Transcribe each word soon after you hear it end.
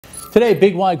Today,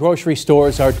 Big Y grocery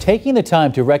stores are taking the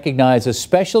time to recognize a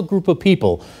special group of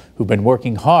people who've been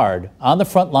working hard on the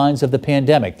front lines of the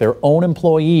pandemic, their own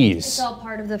employees. It's all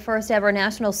part of the first ever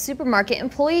National Supermarket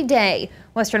Employee Day.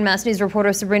 Western Mass News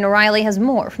reporter Sabrina Riley has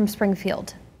more from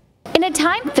Springfield. In a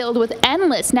time filled with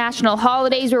endless national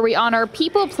holidays where we honor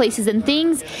people, places, and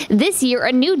things, this year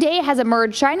a new day has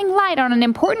emerged shining light on an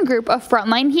important group of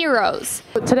frontline heroes.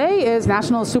 Today is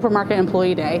National Supermarket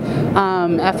Employee Day.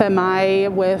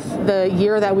 FMI, with the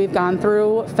year that we've gone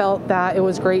through, felt that it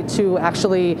was great to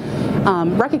actually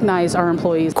recognize our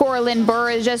employees. Coralyn Burr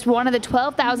is just one of the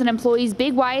 12,000 employees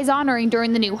Big Y is honoring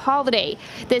during the new holiday.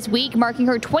 This week marking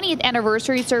her 20th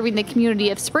anniversary serving the community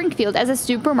of Springfield as a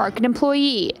supermarket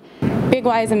employee. Big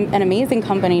Y is an amazing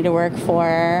company to work for.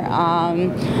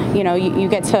 You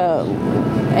get to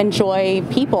enjoy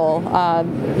people,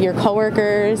 your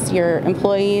coworkers, your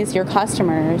employees, your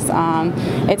customers.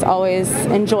 It's always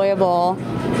enjoyable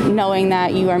knowing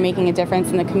that you are making a difference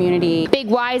in the community. Big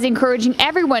Y is encouraging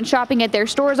everyone shopping at their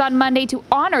stores on Monday to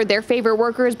honor their favorite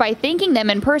workers by thanking them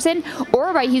in person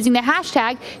or by using the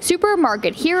hashtag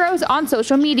 #SupermarketHeroes on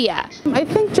social media. I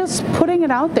think just putting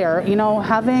it out there,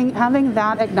 having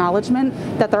that acknowledgement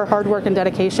that their hard work and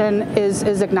dedication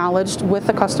is acknowledged with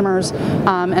the customers,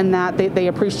 and that they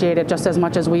appreciate it just as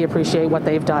much as we appreciate what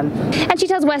they've done. And she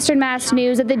tells Western Mass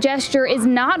News that the gesture is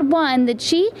not one that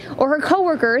she or her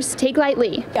coworkers take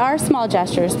lightly. They are small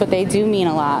gestures, but they do mean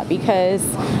a lot, because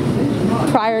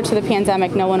prior to the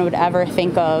pandemic, no one would ever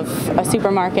think of a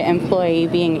supermarket employee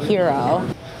being a hero.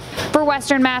 For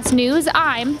Western Mass News,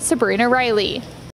 I'm Sabrina Riley.